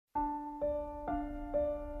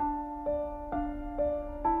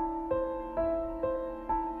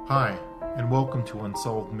Hi, and welcome to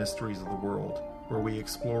Unsolved Mysteries of the World, where we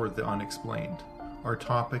explore the unexplained. Our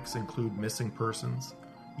topics include missing persons,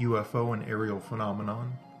 UFO and aerial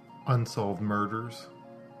phenomenon, unsolved murders,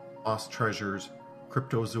 lost treasures,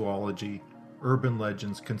 cryptozoology, urban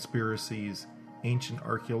legends, conspiracies, ancient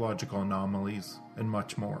archaeological anomalies, and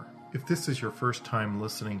much more. If this is your first time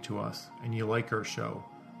listening to us and you like our show,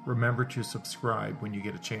 remember to subscribe when you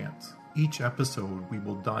get a chance. Each episode, we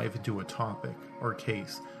will dive into a topic or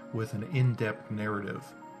case with an in-depth narrative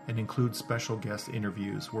and include special guest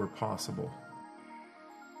interviews where possible.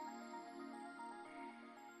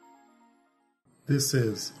 This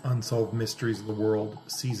is Unsolved Mysteries of the World,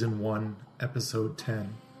 Season 1, Episode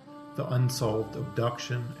 10, The Unsolved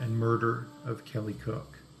Abduction and Murder of Kelly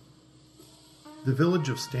Cook. The village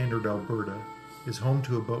of Standard, Alberta, is home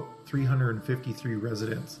to about 353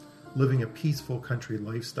 residents living a peaceful country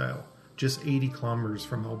lifestyle, just 80 kilometers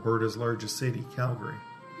from Alberta's largest city, Calgary.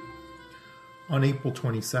 On April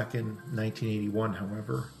 22, 1981,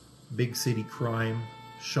 however, big city crime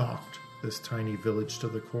shocked this tiny village to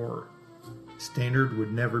the core. Standard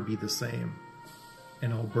would never be the same,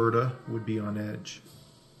 and Alberta would be on edge.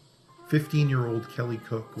 15-year-old Kelly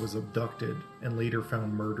Cook was abducted and later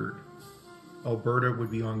found murdered. Alberta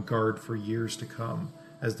would be on guard for years to come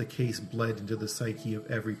as the case bled into the psyche of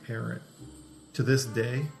every parent. To this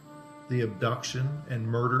day, the abduction and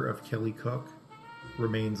murder of Kelly Cook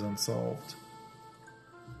remains unsolved.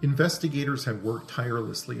 Investigators have worked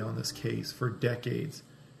tirelessly on this case for decades,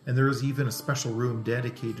 and there is even a special room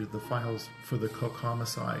dedicated to the files for the Cook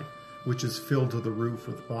homicide, which is filled to the roof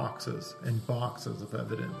with boxes and boxes of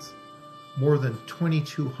evidence. More than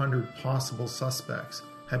 2,200 possible suspects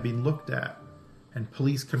have been looked at, and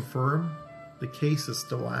police confirm the case is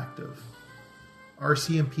still active.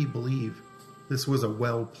 RCMP believe this was a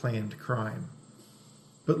well-planned crime.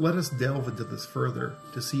 But let us delve into this further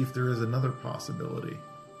to see if there is another possibility.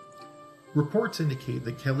 Reports indicate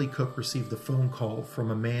that Kelly Cook received a phone call from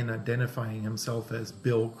a man identifying himself as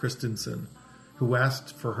Bill Christensen, who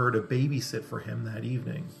asked for her to babysit for him that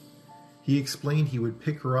evening. He explained he would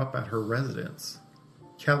pick her up at her residence.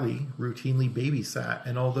 Kelly routinely babysat,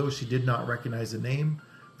 and although she did not recognize the name,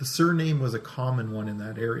 the surname was a common one in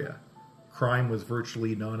that area. Crime was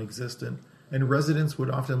virtually non-existent, and residents would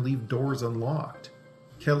often leave doors unlocked.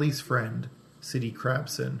 Kelly's friend, Cindy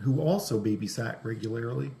Crabson, who also babysat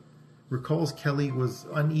regularly, recalls Kelly was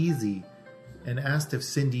uneasy and asked if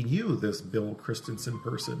Cindy knew this Bill Christensen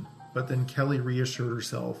person, but then Kelly reassured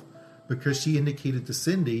herself because she indicated to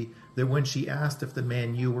Cindy that when she asked if the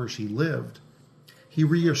man knew where she lived, he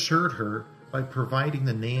reassured her by providing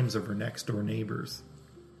the names of her next-door neighbors.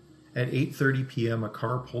 At 8:30 p.m., a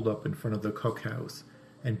car pulled up in front of the Cook house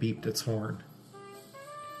and beeped its horn.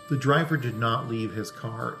 The driver did not leave his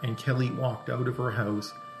car, and Kelly walked out of her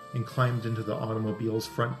house and climbed into the automobile's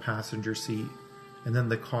front passenger seat, and then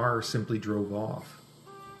the car simply drove off.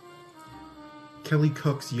 Kelly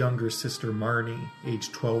Cook's younger sister Marnie,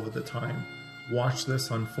 aged 12 at the time, watched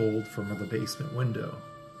this unfold from the basement window.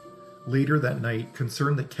 Later that night,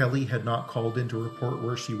 concerned that Kelly had not called in to report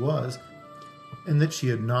where she was and that she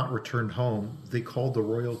had not returned home, they called the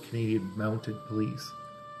Royal Canadian Mounted Police.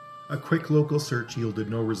 A quick local search yielded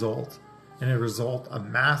no results, and as a result, a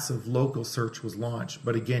massive local search was launched,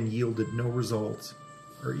 but again yielded no results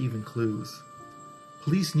or even clues.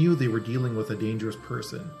 Police knew they were dealing with a dangerous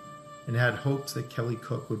person and had hopes that Kelly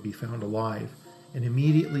Cook would be found alive, and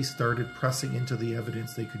immediately started pressing into the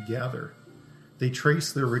evidence they could gather. They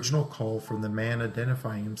traced the original call from the man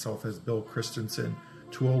identifying himself as Bill Christensen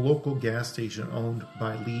to a local gas station owned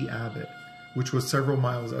by Lee Abbott, which was several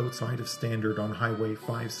miles outside of Standard on Highway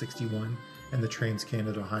 561 and the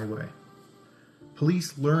Trans-Canada Highway.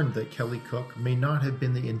 Police learned that Kelly Cook may not have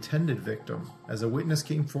been the intended victim, as a witness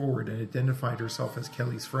came forward and identified herself as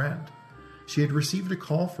Kelly's friend. She had received a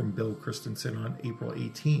call from Bill Christensen on April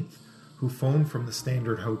 18th, who phoned from the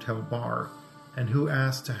Standard Hotel bar and who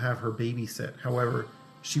asked to have her babysit. However,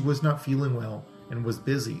 she was not feeling well and was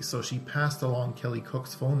busy, so she passed along Kelly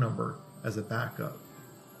Cook's phone number as a backup.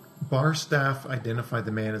 Bar staff identified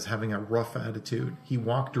the man as having a rough attitude. He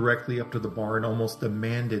walked directly up to the bar and almost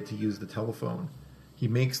demanded to use the telephone. He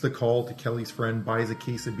makes the call to Kelly's friend, buys a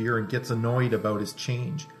case of beer, and gets annoyed about his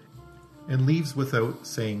change, and leaves without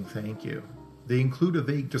saying thank you. They include a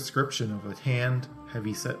vague description of a tanned,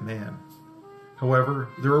 heavy-set man. However,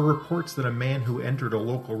 there are reports that a man who entered a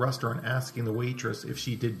local restaurant asking the waitress if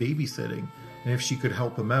she did babysitting and if she could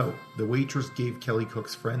help him out. The waitress gave Kelly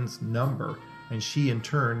Cook's friend's number, and she in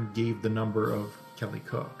turn gave the number of Kelly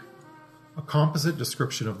Cook. A composite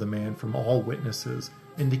description of the man from all witnesses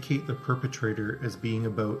indicate the perpetrator as being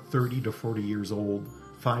about 30 to 40 years old,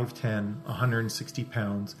 5'10", 160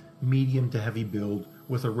 pounds, medium to heavy build,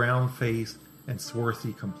 with a round face and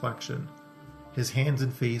swarthy complexion. His hands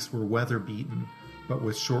and face were weather-beaten, but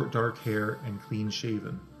with short dark hair and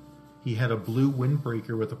clean-shaven. He had a blue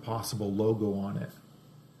windbreaker with a possible logo on it.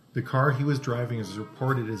 The car he was driving is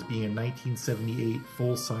reported as being a 1978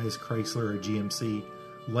 full-size Chrysler or GMC,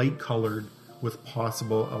 light-colored with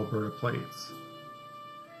possible Alberta plates.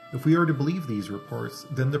 If we are to believe these reports,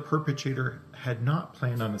 then the perpetrator had not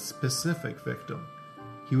planned on a specific victim.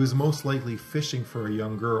 He was most likely fishing for a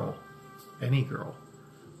young girl, any girl.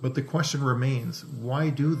 But the question remains, why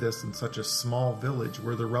do this in such a small village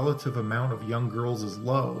where the relative amount of young girls is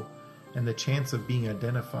low and the chance of being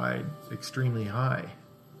identified extremely high?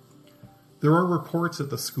 There are reports that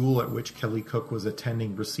the school at which Kelly Cook was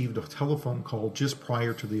attending received a telephone call just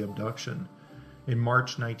prior to the abduction. In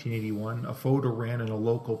March 1981, a photo ran in a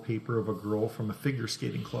local paper of a girl from a figure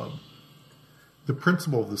skating club. The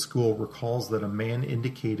principal of the school recalls that a man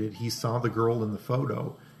indicated he saw the girl in the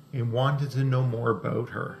photo and wanted to know more about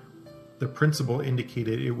her. The principal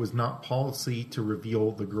indicated it was not policy to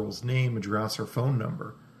reveal the girl's name, address, or phone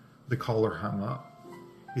number. The caller hung up.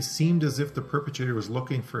 It seemed as if the perpetrator was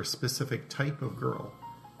looking for a specific type of girl.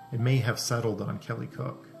 It may have settled on Kelly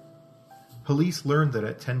Cook. Police learned that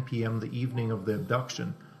at 10 p.m. the evening of the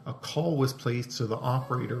abduction, a call was placed to the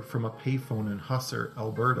operator from a payphone in Hussar,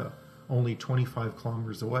 Alberta, only 25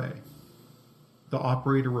 kilometers away. The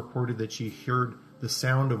operator reported that she heard the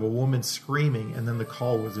sound of a woman screaming, and then the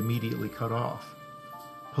call was immediately cut off.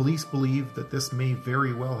 Police believe that this may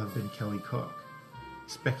very well have been Kelly Cook.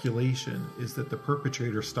 Speculation is that the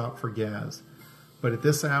perpetrator stopped for gas, but at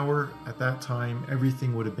this hour, at that time,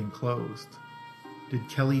 everything would have been closed. Did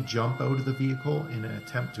Kelly jump out of the vehicle in an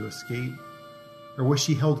attempt to escape? Or was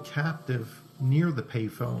she held captive near the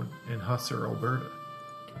payphone in Hussar, Alberta?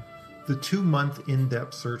 The 2-month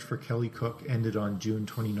in-depth search for Kelly Cook ended on June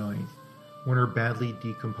 29th, when her badly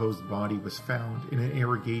decomposed body was found in an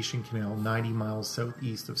irrigation canal 90 miles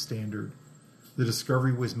southeast of Standard. The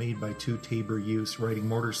discovery was made by 2 Tabor youths riding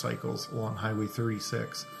motorcycles along Highway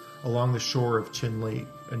 36 along the shore of Chin Lake,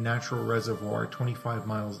 a natural reservoir 25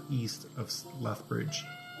 miles east of Lethbridge.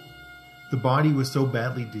 The body was so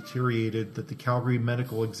badly deteriorated that the Calgary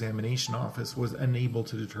Medical Examination Office was unable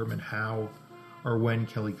to determine how or when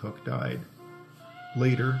Kelly Cook died.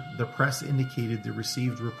 Later, the press indicated they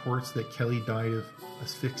received reports that Kelly died of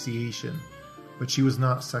asphyxiation, but she was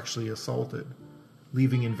not sexually assaulted,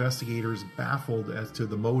 leaving investigators baffled as to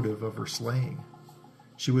the motive of her slaying.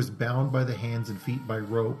 She was bound by the hands and feet by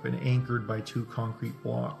rope and anchored by 2 concrete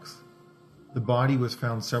blocks. The body was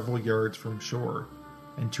found several yards from shore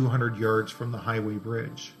and 200 yards from the highway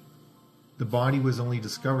bridge. The body was only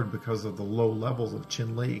discovered because of the low levels of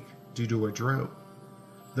Chin Lake due to a drought.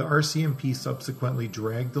 The RCMP subsequently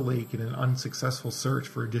dragged the lake in an unsuccessful search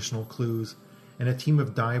for additional clues, and a team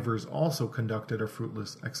of divers also conducted a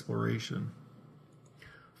fruitless exploration.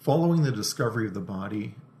 Following the discovery of the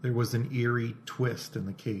body, there was an eerie twist in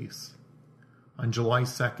the case. On July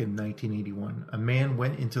 2nd, 1981, a man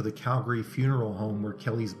went into the Calgary funeral home where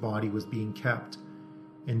Kelly's body was being kept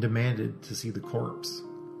and demanded to see the corpse.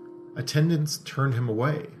 Attendants turned him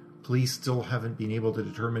away. Police still haven't been able to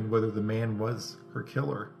determine whether the man was her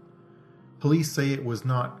killer. Police say it was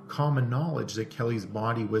not common knowledge that Kelly's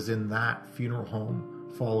body was in that funeral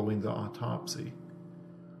home following the autopsy.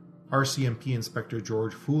 RCMP Inspector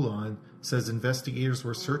George Foulon says investigators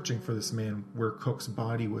were searching for this man where Cook's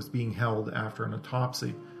body was being held after an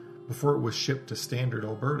autopsy before it was shipped to Standard,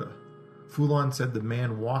 Alberta. Foulon said the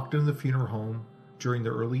man walked into the funeral home during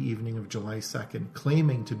the early evening of July 2nd,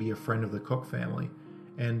 claiming to be a friend of the Cook family,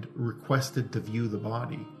 and requested to view the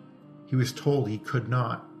body. He was told he could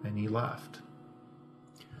not, and he left.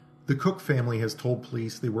 The Cook family has told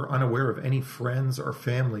police they were unaware of any friends or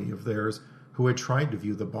family of theirs who had tried to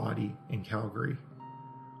view the body in Calgary.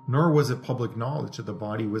 Nor was it public knowledge that the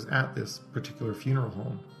body was at this particular funeral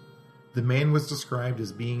home. The man was described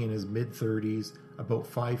as being in his mid-30s, about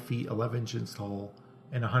 5 feet 11 inches tall,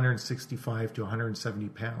 and 165 to 170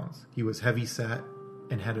 pounds. He was heavy-set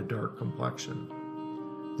and had a dark complexion.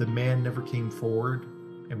 The man never came forward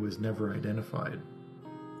and was never identified.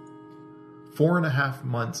 4.5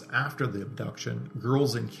 months after the abduction,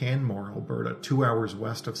 girls in Canmore, Alberta, 2 hours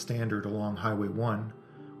west of Standard along Highway 1,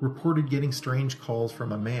 reported getting strange calls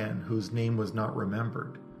from a man whose name was not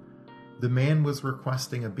remembered. The man was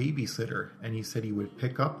requesting a babysitter, and he said he would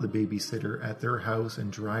pick up the babysitter at their house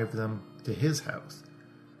and drive them to his house.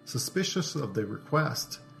 Suspicious of the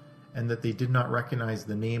request, and that they did not recognize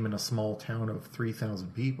the name in a small town of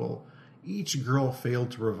 3,000 people, each girl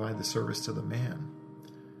failed to provide the service to the man.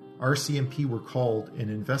 RCMP were called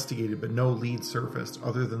and investigated, but no lead surfaced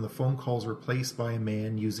other than the phone calls were placed by a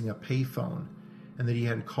man using a payphone, and that he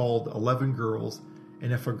had called 11 girls,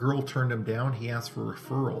 and if a girl turned him down, he asked for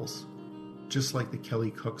referrals, just like the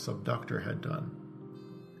Kelly Cook's abductor had done.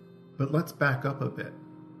 But let's back up a bit.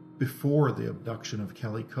 Before the abduction of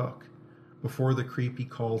Kelly Cook, before the creepy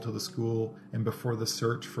call to the school, and before the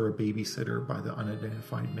search for a babysitter by the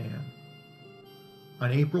unidentified man.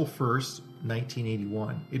 On April 1st,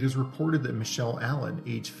 1981, it is reported that Michelle Allen,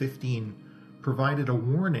 age 15, provided a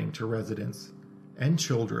warning to residents and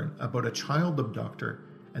children about a child abductor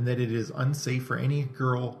and that it is unsafe for any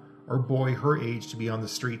girl or boy her age to be on the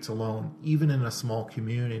streets alone, even in a small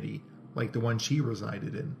community like the one she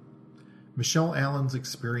resided in. Michelle Allen's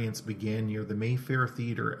experience began near the Mayfair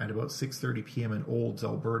Theatre at about 6:30 p.m. in Olds,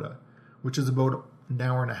 Alberta, which is about an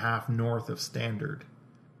hour and a half north of Standard.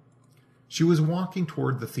 She was walking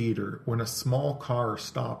toward the theater when a small car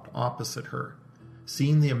stopped opposite her.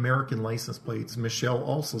 Seeing the American license plates, Michelle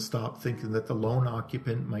also stopped, thinking that the lone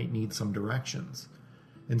occupant might need some directions.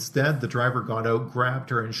 Instead, the driver got out, grabbed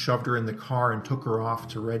her, and shoved her in the car and took her off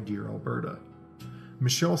to Red Deer, Alberta.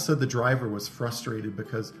 Michelle said the driver was frustrated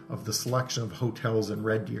because of the selection of hotels in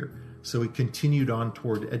Red Deer, so he continued on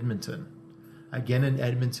toward Edmonton. Again in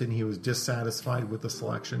Edmonton, he was dissatisfied with the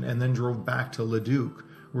selection and then drove back to Leduc,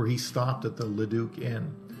 where he stopped at the Leduc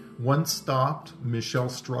Inn. Once stopped, Michelle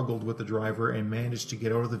struggled with the driver and managed to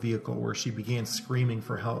get out of the vehicle, where she began screaming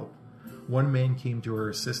for help. One man came to her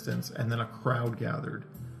assistance, and then a crowd gathered.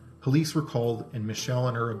 Police were called, and Michelle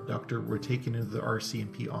and her abductor were taken into the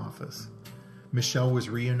RCMP office. Michelle was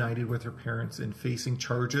reunited with her parents, and facing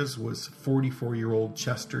charges was 44-year-old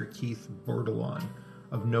Chester Keith Bordelon,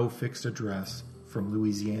 of no fixed address, from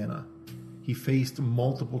Louisiana. He faced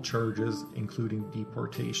multiple charges, including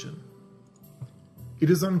deportation. It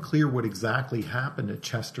is unclear what exactly happened to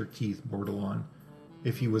Chester Keith Bordelon,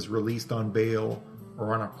 if he was released on bail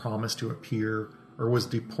or on a promise to appear, or was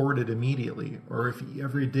deported immediately, or if he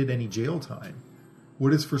ever did any jail time.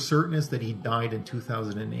 What is for certain is that he died in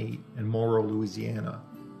 2008 in Morrow, Louisiana.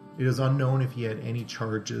 It is unknown if he had any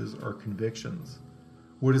charges or convictions.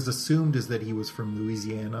 What is assumed is that he was from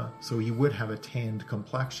Louisiana, so he would have a tanned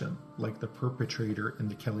complexion, like the perpetrator in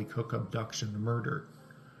the Kelly Cook abduction and murder.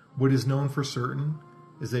 What is known for certain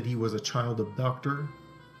is that he was a child abductor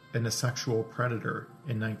and a sexual predator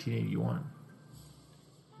in 1981.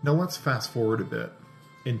 Now let's fast forward a bit.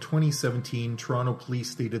 In 2017, Toronto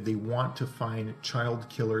police stated they want to find child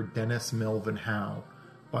killer Dennis Melvin Howe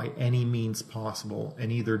by any means possible,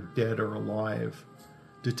 and either dead or alive.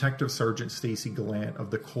 Detective Sergeant Stacey Gallant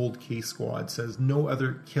of the Cold Case Squad says no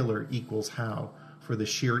other killer equals Howe for the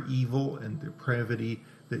sheer evil and depravity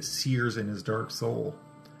that sears in his dark soul.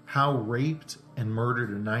 Howe raped and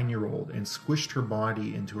murdered a 9-year-old and squished her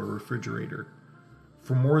body into a refrigerator.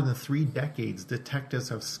 For more than 3 decades, detectives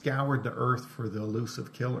have scoured the earth for the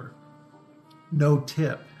elusive killer. No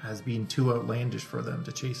tip has been too outlandish for them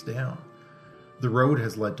to chase down. The road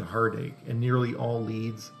has led to heartache, and nearly all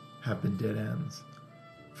leads have been dead ends.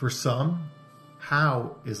 For some,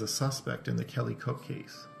 Howe is a suspect in the Kelly Cook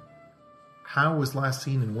case. Howe was last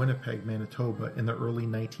seen in Winnipeg, Manitoba in the early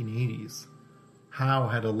 1980s. Howe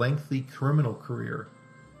had a lengthy criminal career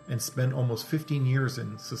and spent almost 15 years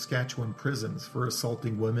in Saskatchewan prisons for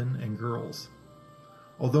assaulting women and girls.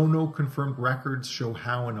 Although no confirmed records show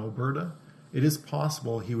Howe in Alberta, it is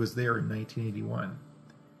possible he was there in 1981.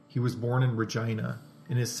 He was born in Regina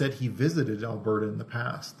and is said he visited Alberta in the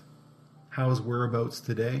past. Howe's whereabouts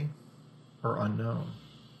today are unknown.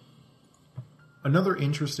 Another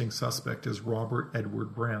interesting suspect is Robert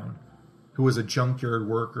Edward Brown, who was a junkyard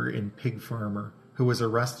worker and pig farmer who was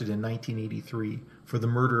arrested in 1983 for the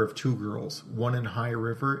murder of 2 girls, one in High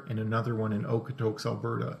River and another one in Okotoks,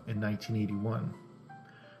 Alberta, in 1981.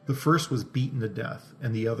 The first was beaten to death,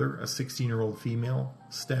 and the other, a 16-year-old female,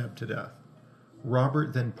 stabbed to death.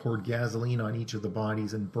 Robert then poured gasoline on each of the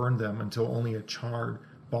bodies and burned them until only a charred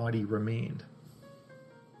body remained.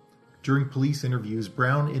 During police interviews,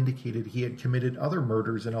 Brown indicated he had committed other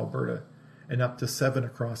murders in Alberta and up to 7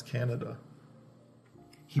 across Canada.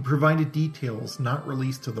 He provided details not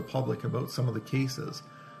released to the public about some of the cases,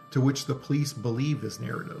 to which the police believe his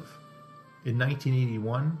narrative. In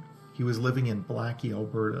 1981, he was living in Blackie,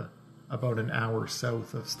 Alberta, about an hour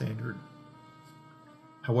south of Standard.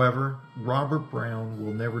 However, Robert Brown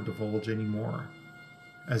will never divulge any more,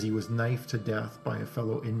 as he was knifed to death by a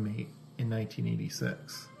fellow inmate in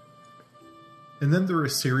 1986. And then there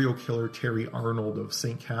is serial killer Terry Arnold of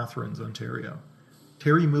St. Catharines, Ontario.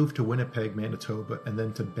 Terry moved to Winnipeg, Manitoba, and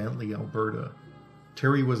then to Bentley, Alberta.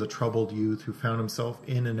 Terry was a troubled youth who found himself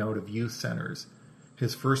in and out of youth centers.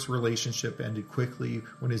 His first relationship ended quickly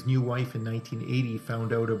when his new wife in 1980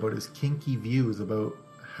 found out about his kinky views about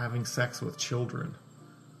having sex with children.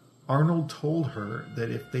 Arnold told her that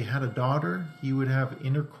if they had a daughter, he would have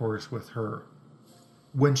intercourse with her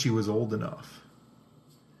when she was old enough.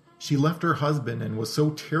 She left her husband and was so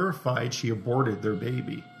terrified she aborted their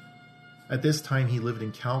baby. At this time, he lived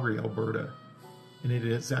in Calgary, Alberta, and it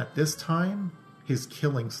is at this time his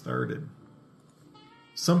killing started.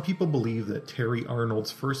 Some people believe that Terry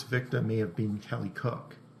Arnold's first victim may have been Kelly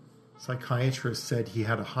Cook. Psychiatrists said he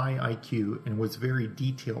had a high IQ and was very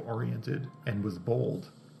detail-oriented and was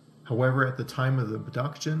bold. However, at the time of the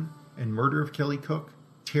abduction and murder of Kelly Cook,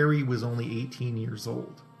 Terry was only 18 years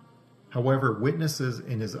old. However, witnesses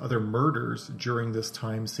in his other murders during this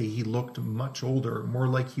time say he looked much older, more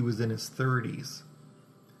like he was in his 30s.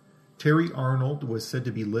 Terry Arnold was said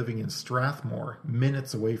to be living in Strathmore,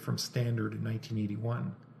 minutes away from Standard in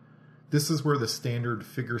 1981. This is where the Standard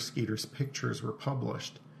figure skaters' pictures were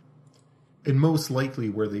published, and most likely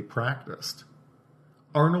where they practiced.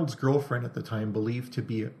 Arnold's girlfriend at the time, believed to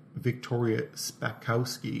be Victoria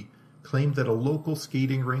Spakowski, claimed that a local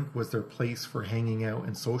skating rink was their place for hanging out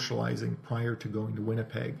and socializing prior to going to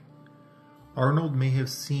Winnipeg. Arnold may have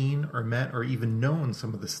seen or met or even known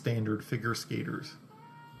some of the Standard figure skaters.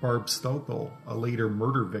 Barb Stokel, a later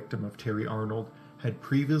murder victim of Terry Arnold, had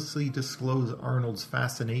previously disclosed Arnold's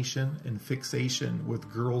fascination and fixation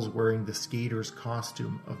with girls wearing the skater's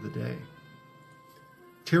costume of the day.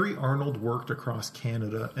 Terry Arnold worked across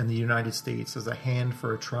Canada and the United States as a hand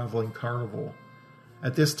for a traveling carnival.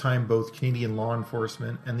 At this time, both Canadian law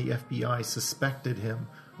enforcement and the FBI suspected him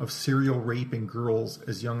of serial raping girls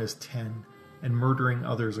as young as 10 and murdering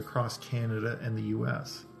others across Canada and the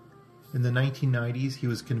US. In the 1990s, he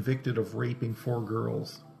was convicted of raping 4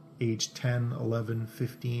 girls, aged 10, 11,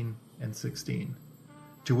 15, and 16,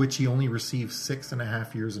 to which he only received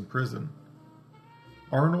 6.5 years in prison.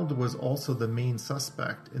 Arnold was also the main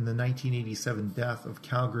suspect in the 1987 death of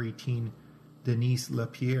Calgary teen Denise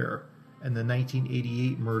Lapierre and the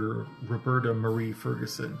 1988 murder of Roberta Marie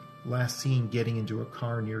Ferguson, last seen getting into a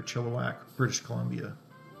car near Chilliwack, British Columbia.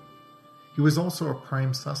 He was also a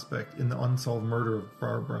prime suspect in the unsolved murder of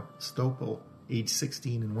Barbara Stokel, age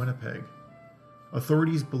 16, in Winnipeg.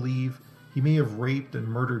 Authorities believe he may have raped and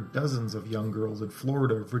murdered dozens of young girls in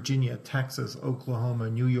Florida, Virginia, Texas, Oklahoma,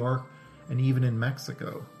 New York, and even in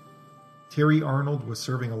Mexico. Terry Arnold was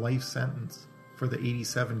serving a life sentence for the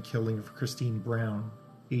 1987 killing of Christine Brown,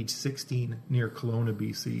 age 16, near Kelowna,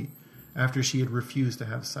 BC, after she had refused to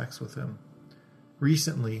have sex with him.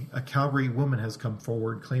 Recently, a Calgary woman has come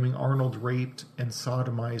forward claiming Arnold raped and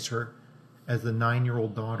sodomized her as the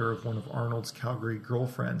 9-year-old daughter of one of Arnold's Calgary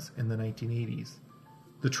girlfriends in the 1980s.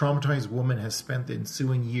 The traumatized woman has spent the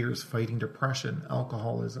ensuing years fighting depression,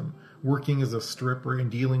 alcoholism, working as a stripper,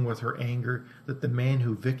 and dealing with her anger that the man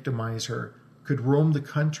who victimized her could roam the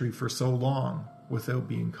country for so long without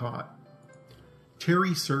being caught.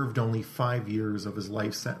 Terry served only 5 years of his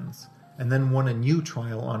life sentence and then won a new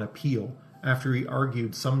trial on appeal after he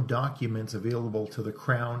argued some documents available to the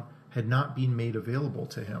Crown had not been made available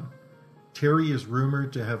to him. Terry is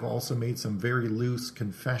rumored to have also made some very loose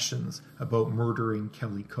confessions about murdering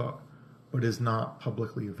Kelly Cook, but is not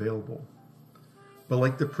publicly available. But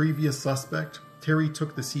like the previous suspect, Terry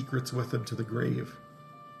took the secrets with him to the grave.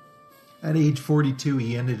 At age 42,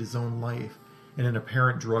 he ended his own life in an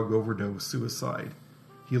apparent drug overdose suicide.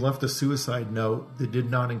 He left a suicide note that did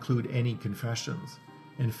not include any confessions.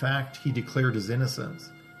 In fact, he declared his innocence.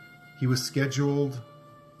 He was scheduled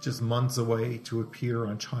just months away to appear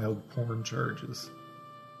on child porn charges.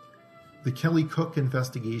 The Kelly Cook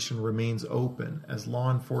investigation remains open as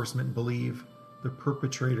law enforcement believe the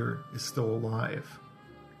perpetrator is still alive.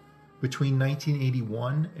 Between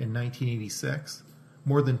 1981 and 1986,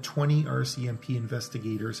 more than 20 RCMP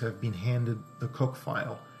investigators have been handed the Cook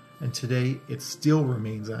file, and today it still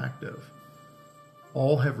remains active.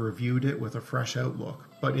 All have reviewed it with a fresh outlook,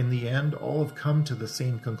 but in the end, all have come to the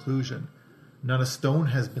same conclusion. Not a stone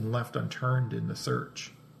has been left unturned in the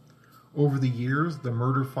search. Over the years, the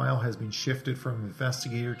murder file has been shifted from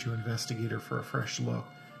investigator to investigator for a fresh look,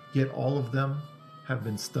 yet all of them have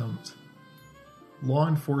been stumped. Law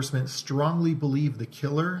enforcement strongly believe the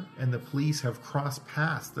killer and the police have crossed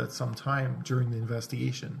paths at some time during the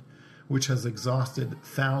investigation, which has exhausted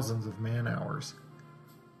thousands of man-hours.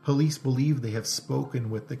 Police believe they have spoken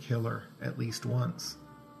with the killer at least once.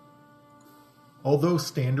 Although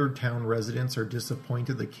Standard Town residents are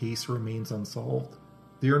disappointed the case remains unsolved,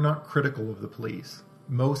 they are not critical of the police.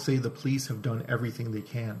 Most say the police have done everything they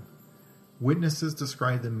can. Witnesses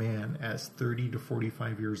describe the man as 30 to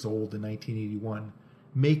 45 years old in 1981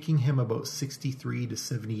 making him about 63 to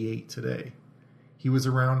 78 today. He was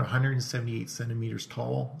around 178 centimeters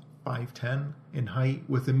tall, 5'10" in height,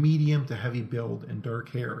 with a medium to heavy build and dark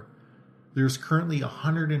hair. There's currently a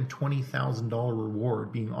 $120,000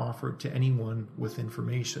 reward being offered to anyone with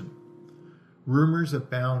information. Rumors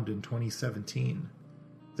abound in 2017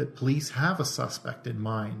 that police have a suspect in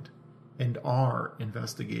mind and are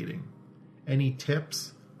investigating. Any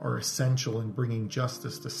tips are essential in bringing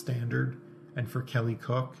justice to Standard and for Kelly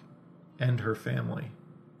Cook and her family.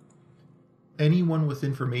 Anyone with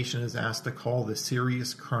information is asked to call the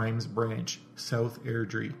Serious Crimes Branch, South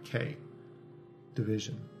Airdrie K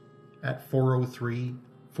Division at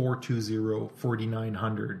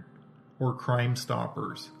 403-420-4900 or Crime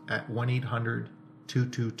Stoppers at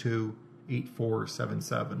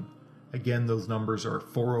 1-800-222-8477. Again, those numbers are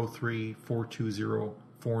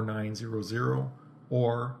 403-420-4900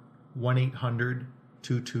 or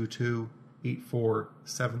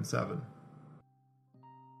 1-800-222-8477.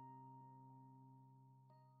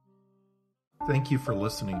 Thank you for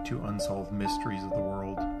listening to Unsolved Mysteries of the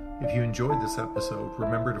World. If you enjoyed this episode,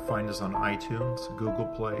 remember to find us on iTunes, Google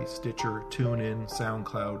Play, Stitcher, TuneIn,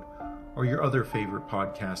 SoundCloud, or your other favorite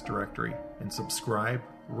podcast directory, and subscribe,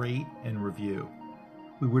 rate, and review.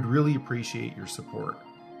 We would really appreciate your support.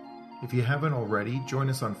 If you haven't already,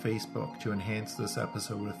 join us on Facebook to enhance this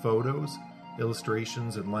episode with photos,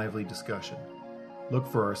 illustrations, and lively discussion. Look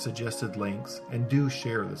for our suggested links and do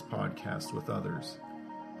share this podcast with others.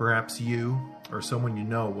 Perhaps you or someone you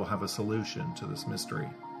know will have a solution to this mystery.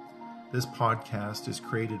 This podcast is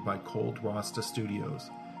created by Cold Rasta Studios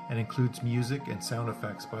and includes music and sound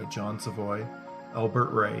effects by John Savoy,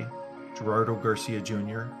 Albert Ray, Gerardo Garcia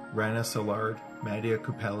Jr., Rana Szilard, Madia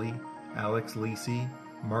Kupeli, Alex Lisi,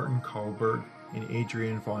 Martin Kahlberg, and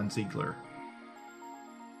Adrian von Ziegler.